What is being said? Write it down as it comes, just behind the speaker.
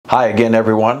Hi again,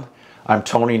 everyone. I'm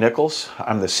Tony Nichols.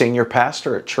 I'm the senior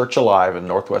pastor at Church Alive in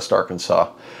Northwest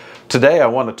Arkansas. Today I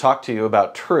want to talk to you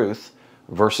about truth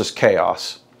versus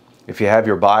chaos. If you have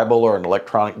your Bible or an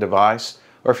electronic device,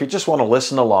 or if you just want to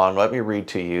listen along, let me read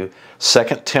to you 2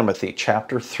 Timothy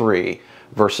chapter 3,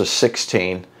 verses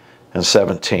 16 and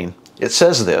 17. It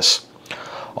says this: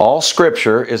 "All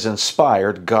Scripture is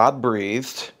inspired,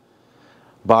 God-breathed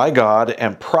by God,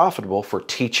 and profitable for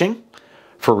teaching,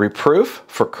 for reproof,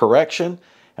 for correction,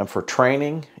 and for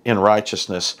training in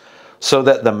righteousness, so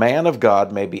that the man of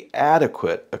God may be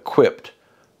adequate, equipped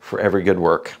for every good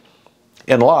work."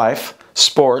 In life,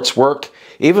 sports, work,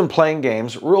 even playing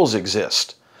games, rules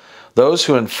exist. Those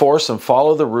who enforce and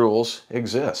follow the rules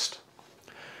exist.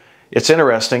 It's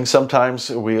interesting,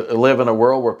 sometimes we live in a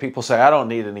world where people say, "I don't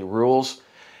need any rules."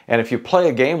 And if you play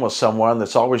a game with someone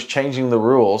that's always changing the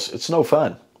rules, it's no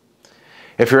fun.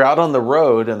 If you're out on the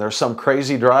road and there's some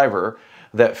crazy driver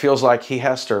that feels like he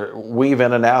has to weave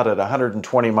in and out at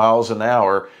 120 miles an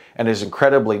hour and is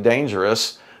incredibly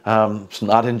dangerous, it's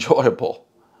not enjoyable.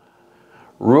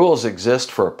 Rules exist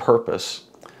for a purpose.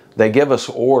 They give us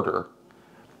order.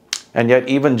 And yet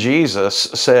even Jesus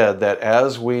said that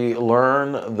as we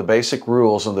learn the basic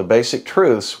rules and the basic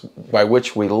truths by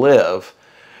which we live,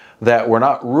 that we're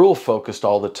not rule focused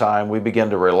all the time, we begin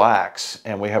to relax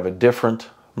and we have a different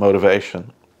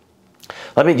motivation.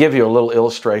 Let me give you a little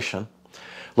illustration.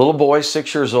 Little boy,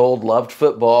 6 years old, loved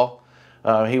football.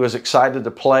 He was excited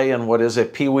to play in what is a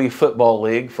Pee-wee football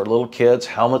league for little kids.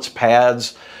 Helmets,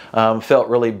 pads, felt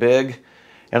really big.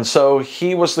 And so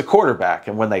he was the quarterback.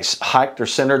 And when they hiked or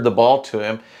centered the ball to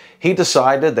him, he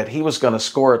decided that he was going to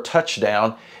score a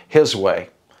touchdown his way.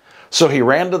 So he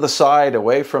ran to the side,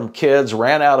 away from kids,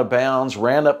 ran out of bounds,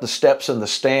 ran up the steps in the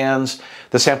stands.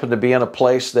 This happened to be in a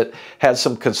place that had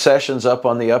some concessions up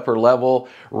on the upper level,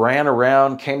 ran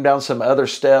around, came down some other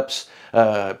steps.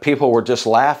 People were just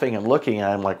laughing and looking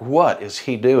at him like, what is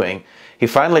he doing? He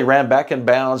finally ran back in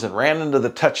bounds and ran into the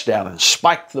touchdown and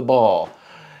spiked the ball.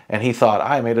 And he thought,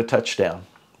 I made a touchdown.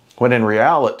 When in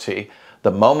reality,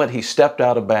 the moment he stepped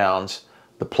out of bounds,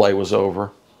 the play was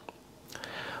over.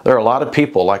 There are a lot of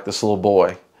people like this little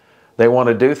boy. They want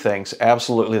to do things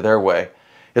absolutely their way.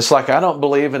 It's like, I don't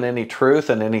believe in any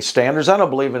truth and any standards. I don't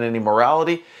believe in any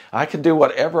morality. I can do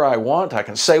whatever I want. I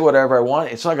can say whatever I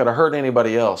want. It's not going to hurt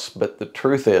anybody else. But the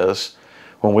truth is,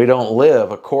 when we don't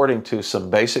live according to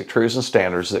some basic truths and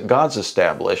standards that God's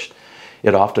established,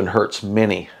 it often hurts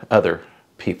many other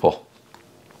people.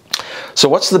 So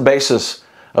what's the basis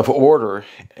of order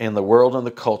in the world and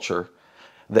the culture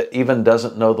that even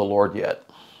doesn't know the Lord yet?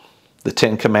 The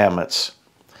 10 Commandments.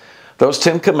 Those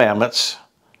 10 Commandments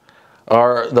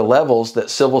are the levels that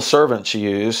civil servants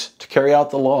use to carry out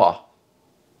the law.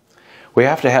 We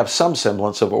have to have some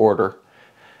semblance of order.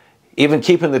 Even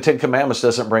keeping the 10 Commandments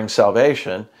doesn't bring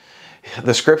salvation.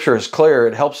 The Scripture is clear.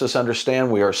 It helps us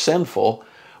understand we are sinful.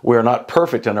 We are not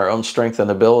perfect in our own strength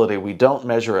and ability. We don't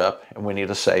measure up, and we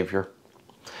need a Savior.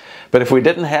 But if we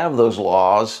didn't have those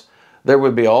laws, there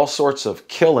would be all sorts of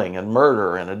killing and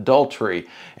murder and adultery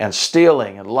and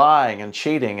stealing and lying and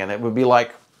cheating, and it would be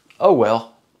like, oh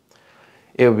well.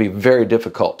 It would be very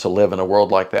difficult to live in a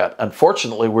world like that.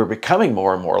 Unfortunately, we're becoming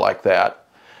more and more like that,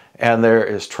 and there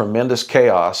is tremendous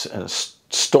chaos and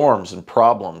storms and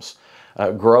problems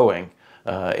growing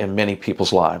in many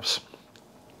people's lives.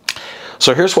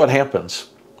 So here's what happens.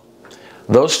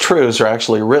 Those truths are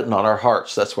actually written on our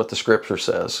hearts. That's what the Scripture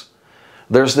says.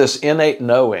 There's this innate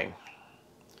knowing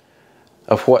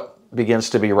of what begins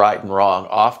to be right and wrong.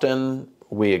 Often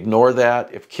we ignore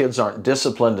that. If kids aren't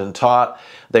disciplined and taught,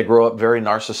 they grow up very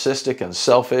narcissistic and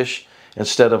selfish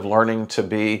instead of learning to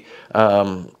be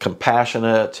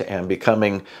compassionate and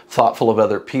becoming thoughtful of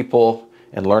other people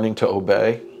and learning to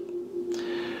obey.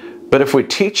 But if we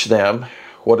teach them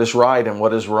what is right and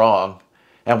what is wrong,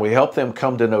 and we help them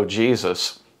come to know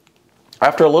Jesus,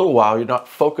 after a little while, you're not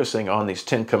focusing on these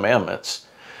 10 Commandments.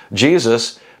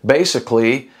 Jesus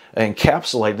basically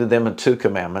encapsulated them in 2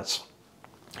 commandments.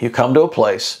 You come to a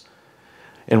place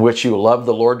in which you love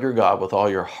the Lord your God with all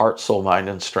your heart, soul, mind,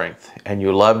 and strength. And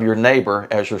you love your neighbor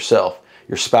as yourself.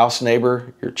 Your spouse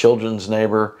neighbor, your children's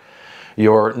neighbor,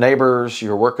 your neighbors,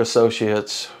 your work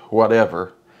associates,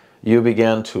 whatever. You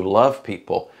begin to love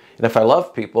people. And if I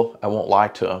love people, I won't lie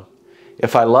to them.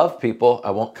 If I love people,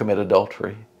 I won't commit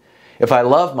adultery. If I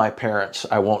love my parents,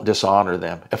 I won't dishonor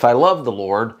them. If I love the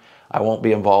Lord, I won't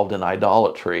be involved in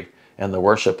idolatry and the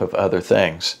worship of other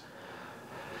things.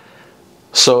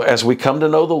 So as we come to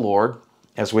know the Lord,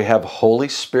 as we have Holy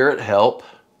Spirit help,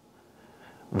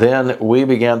 then we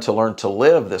begin to learn to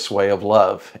live this way of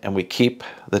love, and we keep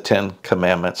the 10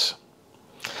 Commandments.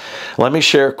 Let me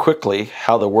share quickly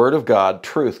how the Word of God,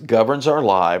 truth, governs our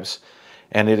lives,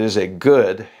 and it is a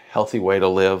good, healthy way to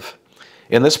live.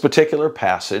 In this particular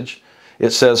passage,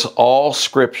 it says all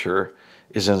Scripture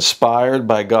is inspired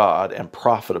by God and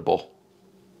profitable.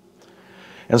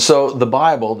 And so the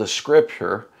Bible, the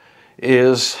Scripture,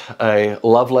 is a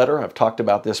love letter. I've talked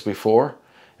about this before,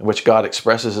 in which God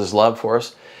expresses His love for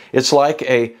us. It's like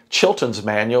a Chilton's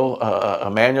manual, a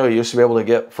manual you used to be able to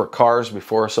get for cars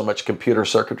before so much computer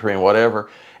circuitry and whatever.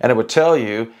 And it would tell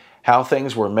you how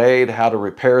things were made, how to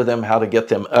repair them, how to get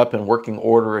them up in working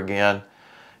order again.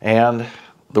 And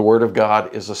the Word of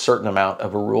God is a certain amount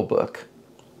of a rule book.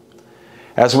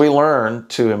 As we learn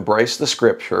to embrace the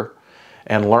Scripture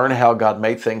and learn how God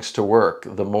made things to work,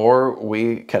 the more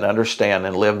we can understand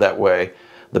and live that way,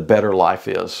 the better life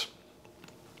is.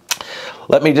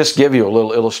 Let me just give you a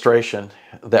little illustration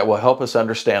that will help us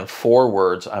understand 4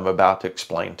 words I'm about to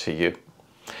explain to you.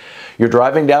 You're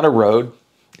driving down a road.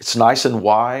 It's nice and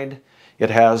wide. It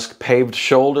has paved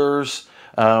shoulders.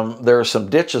 There are some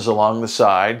ditches along the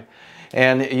side.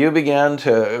 And you begin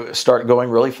to start going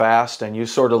really fast and you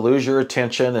sort of lose your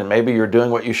attention, and maybe you're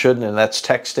doing what you shouldn't, and that's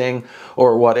texting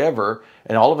or whatever.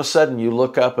 And all of a sudden you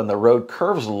look up and the road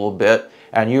curves a little bit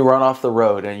and you run off the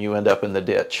road and you end up in the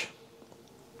ditch.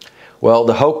 Well,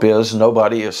 the hope is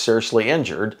nobody is seriously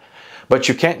injured, but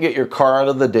you can't get your car out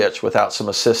of the ditch without some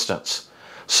assistance.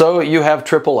 So you have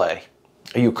AAA.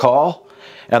 You call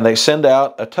and they send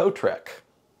out a tow truck.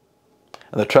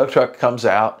 And the tow truck comes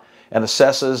out and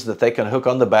assesses that they can hook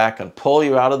on the back and pull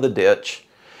you out of the ditch,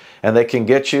 and they can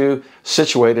get you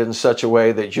situated in such a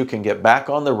way that you can get back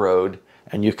on the road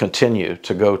and you continue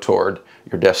to go toward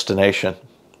your destination.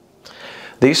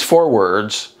 These 4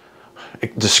 words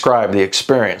describe the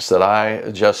experience that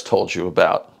I just told you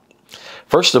about.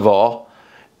 First of all,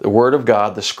 the Word of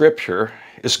God, the Scripture,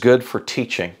 is good for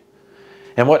teaching.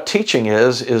 And what teaching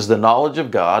is the knowledge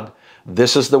of God.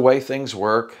 This is the way things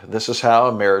work. This is how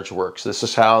a marriage works. This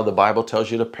is how the Bible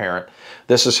tells you to parent.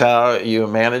 This is how you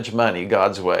manage money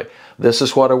God's way. This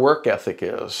is what a work ethic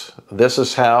is. This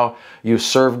is how you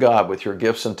serve God with your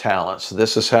gifts and talents.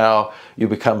 This is how you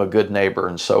become a good neighbor,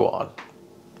 and so on.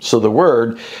 So the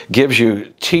Word gives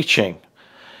you teaching,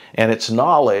 and it's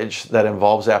knowledge that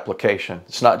involves application.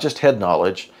 It's not just head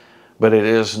knowledge, but it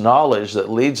is knowledge that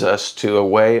leads us to a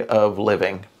way of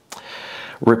living.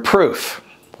 Reproof.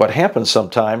 What happens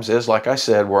sometimes is, like I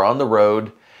said, we're on the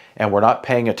road and we're not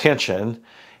paying attention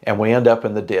and we end up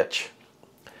in the ditch.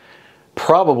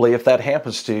 Probably if that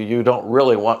happens to you, you don't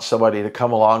really want somebody to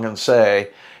come along and say,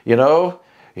 you know,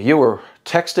 you were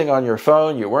texting on your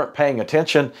phone, you weren't paying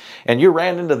attention, and you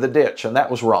ran into the ditch, and that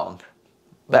was wrong.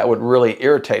 That would really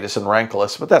irritate us and rankle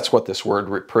us, but that's what this word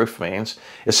reproof means.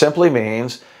 It simply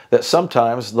means that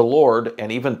sometimes the Lord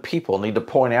and even people need to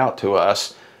point out to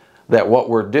us that what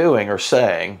we're doing or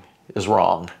saying is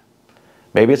wrong.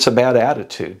 Maybe it's a bad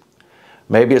attitude.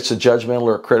 Maybe it's a judgmental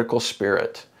or critical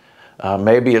spirit.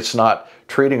 Maybe it's not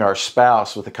treating our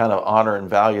spouse with the kind of honor and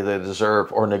value they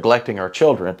deserve, or neglecting our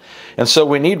children. And so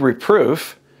we need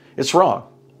reproof. It's wrong.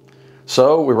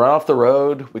 So we run off the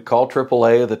road, we call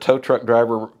AAA, the tow truck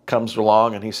driver comes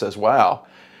along and he says, wow.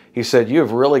 He said,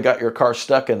 you've really got your car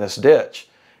stuck in this ditch.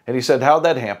 And he said, how'd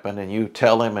that happen? And you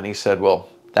tell him, and he said, well,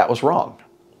 that was wrong.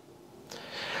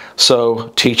 So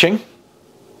teaching,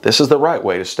 this is the right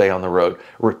way to stay on the road.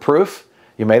 Reproof,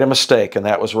 you made a mistake and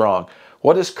that was wrong.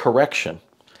 What is correction?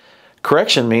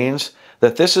 Correction means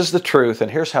that this is the truth and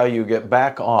here's how you get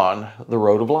back on the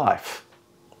road of life.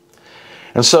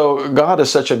 And so God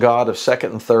is such a God of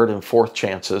second and third and fourth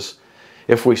chances.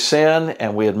 If we sin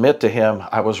and we admit to Him,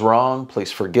 I was wrong,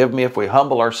 please forgive me. If we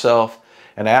humble ourselves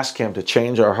and ask Him to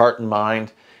change our heart and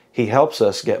mind, He helps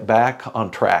us get back on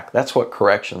track. That's what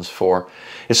correction's for.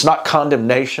 It's not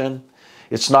condemnation.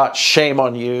 It's not shame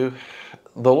on you.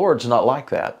 The Lord's not like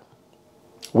that.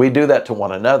 We do that to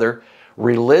one another.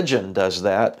 Religion does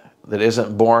that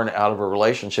isn't born out of a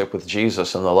relationship with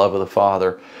Jesus and the love of the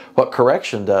Father. What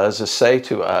correction does is say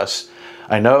to us,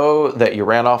 I know that you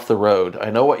ran off the road. I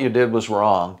know what you did was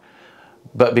wrong.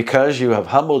 But because you have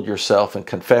humbled yourself and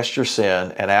confessed your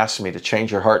sin and asked me to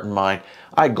change your heart and mind,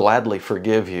 I gladly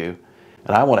forgive you,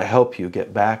 and I want to help you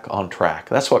get back on track.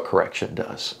 That's what correction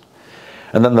does.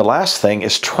 And then the last thing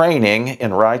is training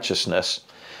in righteousness.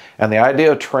 And the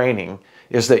idea of training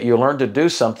is that you learn to do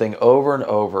something over and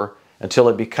over until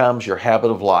it becomes your habit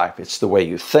of life. It's the way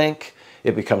you think,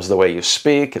 it becomes the way you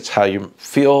speak, it's how you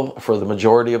feel for the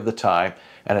majority of the time,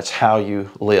 and it's how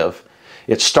you live.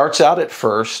 It starts out at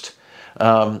first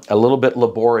a little bit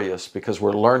laborious because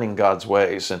we're learning God's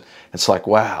ways, and it's like,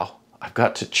 wow, I've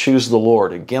got to choose the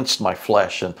Lord against my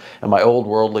flesh and my old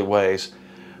worldly ways.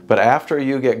 But after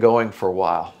you get going for a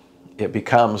while, it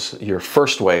becomes your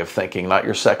first way of thinking, not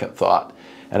your second thought.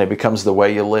 And it becomes the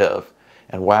way you live.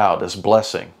 And wow, does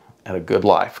blessing and a good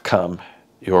life come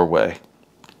your way.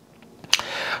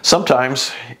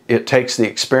 Sometimes it takes the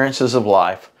experiences of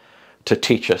life to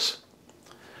teach us.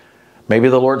 Maybe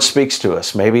the Lord speaks to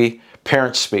us. Maybe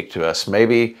parents speak to us.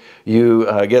 Maybe you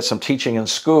get some teaching in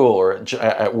school or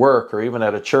at work or even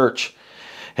at a church.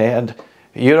 And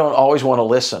you don't always want to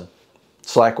listen.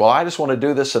 It's like, well, I just want to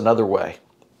do this another way.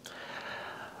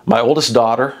 My oldest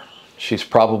daughter, she's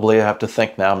probably, I have to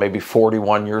think now, maybe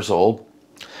 41 years old.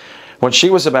 When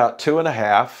she was about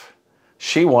 2.5,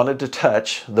 she wanted to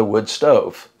touch the wood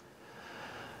stove.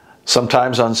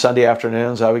 Sometimes on Sunday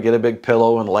afternoons, I would get a big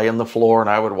pillow and lay on the floor and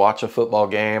I would watch a football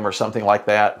game or something like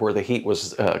that where the heat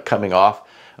was coming off.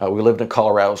 We lived in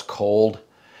Colorado, it was cold.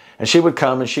 And she would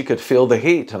come and she could feel the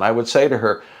heat. And I would say to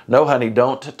her, no, honey,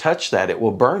 don't touch that. It will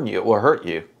burn you. It will hurt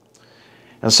you.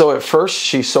 And so at first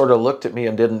she sort of looked at me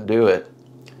and didn't do it.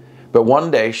 But one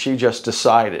day she just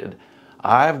decided,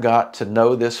 I've got to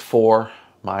know this for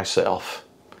myself.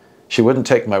 She wouldn't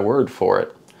take my word for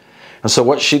it. And so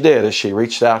what she did is she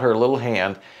reached out her little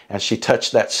hand and she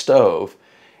touched that stove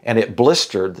and it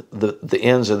blistered the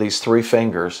ends of these 3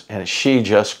 fingers and she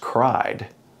just cried.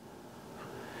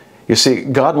 You see,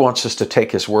 God wants us to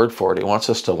take His word for it. He wants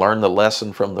us to learn the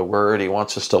lesson from the Word. He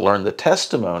wants us to learn the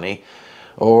testimony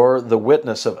or the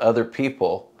witness of other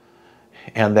people,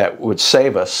 and that would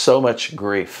save us so much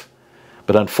grief.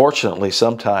 But unfortunately,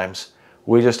 sometimes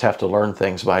we just have to learn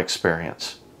things by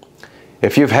experience.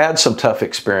 If you've had some tough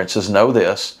experiences, know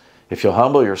this. If you'll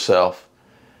humble yourself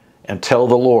and tell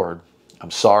the Lord,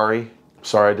 I'm sorry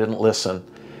I didn't listen,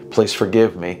 please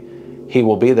forgive me, He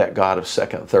will be that God of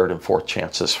second, third, and fourth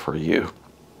chances for you.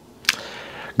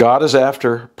 God is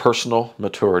after personal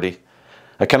maturity.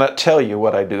 I cannot tell you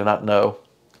what I do not know.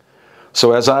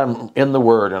 So as I'm in the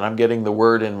Word and I'm getting the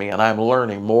Word in me and I'm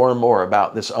learning more and more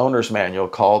about this owner's manual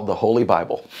called the Holy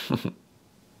Bible,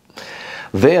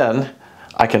 then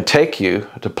I can take you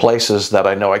to places that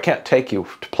I know. I can't take you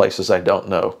to places I don't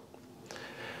know.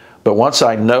 But once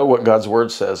I know what God's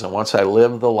Word says and once I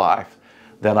live the life,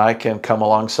 then I can come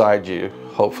alongside you,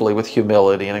 hopefully with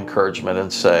humility and encouragement,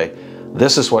 and say,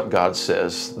 this is what God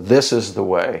says. This is the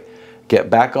way.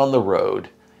 Get back on the road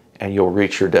and you'll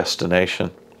reach your destination.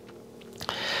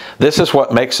 This is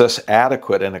what makes us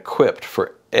adequate and equipped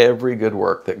for every good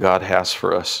work that God has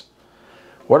for us.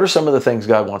 What are some of the things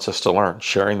God wants us to learn?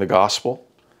 Sharing the gospel,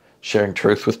 sharing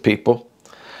truth with people.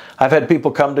 I've had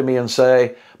people come to me and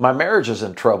say, my marriage is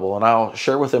in trouble, and I'll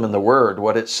share with them in the Word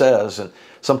what it says, and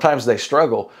sometimes they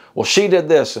struggle. Well, she did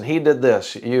this and he did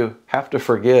this. You have to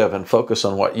forgive and focus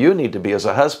on what you need to be as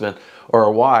a husband or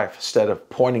a wife instead of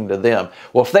pointing to them.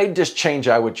 Well, if they'd just change,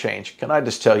 I would change. Can I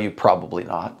just tell you, probably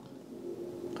not.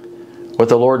 What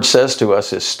the Lord says to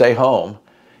us is stay home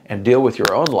and deal with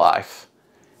your own life,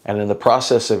 and in the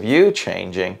process of you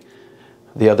changing,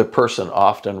 the other person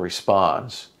often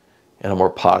responds in a more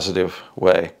positive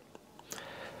way.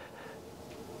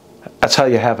 That's how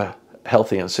you have a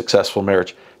healthy and successful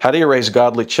marriage. How do you raise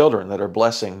godly children that are a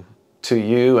blessing to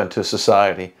you and to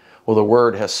society? Well, the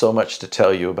Word has so much to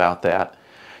tell you about that.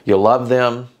 You love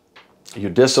them, you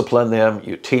discipline them,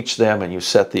 you teach them, and you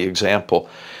set the example.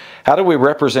 How do we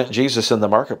represent Jesus in the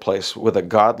marketplace with a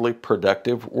godly,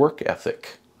 productive work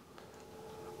ethic?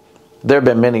 There have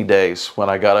been many days when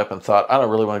I got up and thought, I don't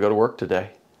really want to go to work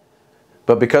today.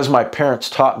 But because my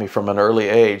parents taught me from an early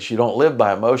age, you don't live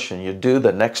by emotion, you do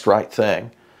the next right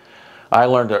thing. I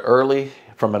learned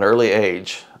from an early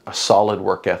age, a solid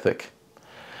work ethic.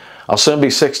 I'll soon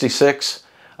be 66.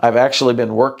 I've actually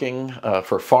been working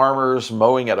for farmers,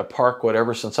 mowing at a park,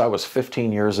 whatever, since I was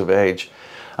 15 years of age.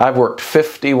 I've worked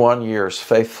 51 years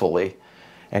faithfully,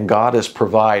 and God has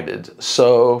provided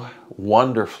so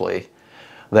wonderfully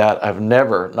that I've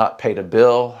never not paid a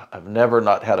bill. I've never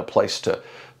not had a place to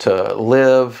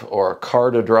live or a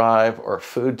car to drive or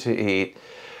food to eat,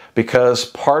 because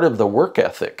part of the work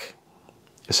ethic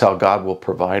is how God will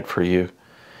provide for you.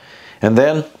 And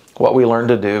then what we learn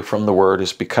to do from the Word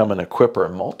is become an equipper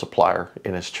and multiplier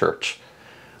in His church.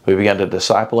 We begin to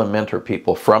disciple and mentor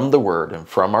people from the Word and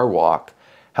from our walk,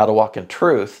 how to walk in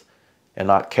truth and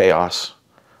not chaos.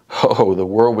 Oh, the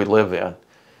world we live in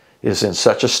is in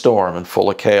such a storm and full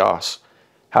of chaos.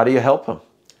 How do you help them?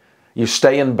 You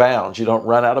stay in bounds. You don't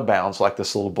run out of bounds like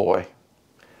this little boy.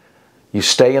 You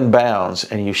stay in bounds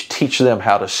and you teach them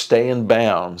how to stay in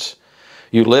bounds.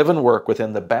 You live and work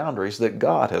within the boundaries that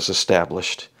God has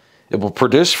established. It will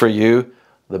produce for you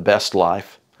the best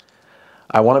life.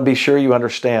 I want to be sure you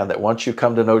understand that once you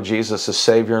come to know Jesus as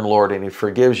Savior and Lord and He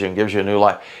forgives you and gives you a new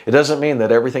life, it doesn't mean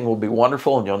that everything will be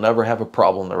wonderful and you'll never have a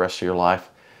problem the rest of your life.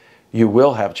 You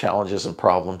will have challenges and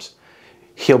problems.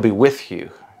 He'll be with you.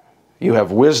 You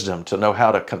have wisdom to know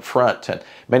how to confront and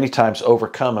many times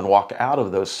overcome and walk out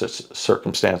of those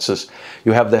circumstances.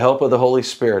 You have the help of the Holy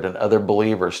Spirit and other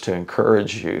believers to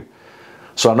encourage you.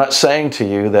 So I'm not saying to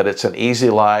you that it's an easy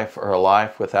life or a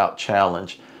life without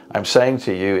challenge. I'm saying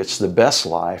to you it's the best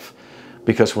life,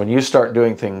 because when you start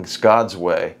doing things God's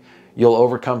way, you'll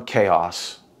overcome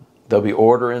chaos. There'll be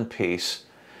order and peace.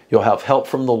 You'll have help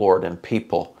from the Lord and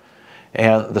people.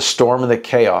 And the storm and the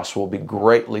chaos will be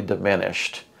greatly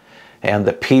diminished. And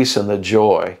the peace and the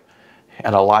joy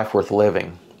and a life worth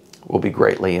living will be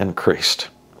greatly increased.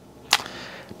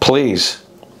 Please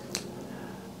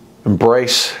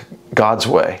embrace God's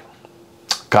way.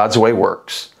 God's way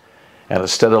works. And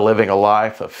instead of living a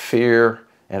life of fear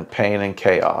and pain and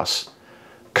chaos,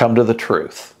 come to the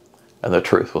truth, and the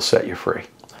truth will set you free.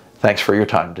 Thanks for your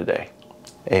time today.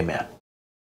 Amen.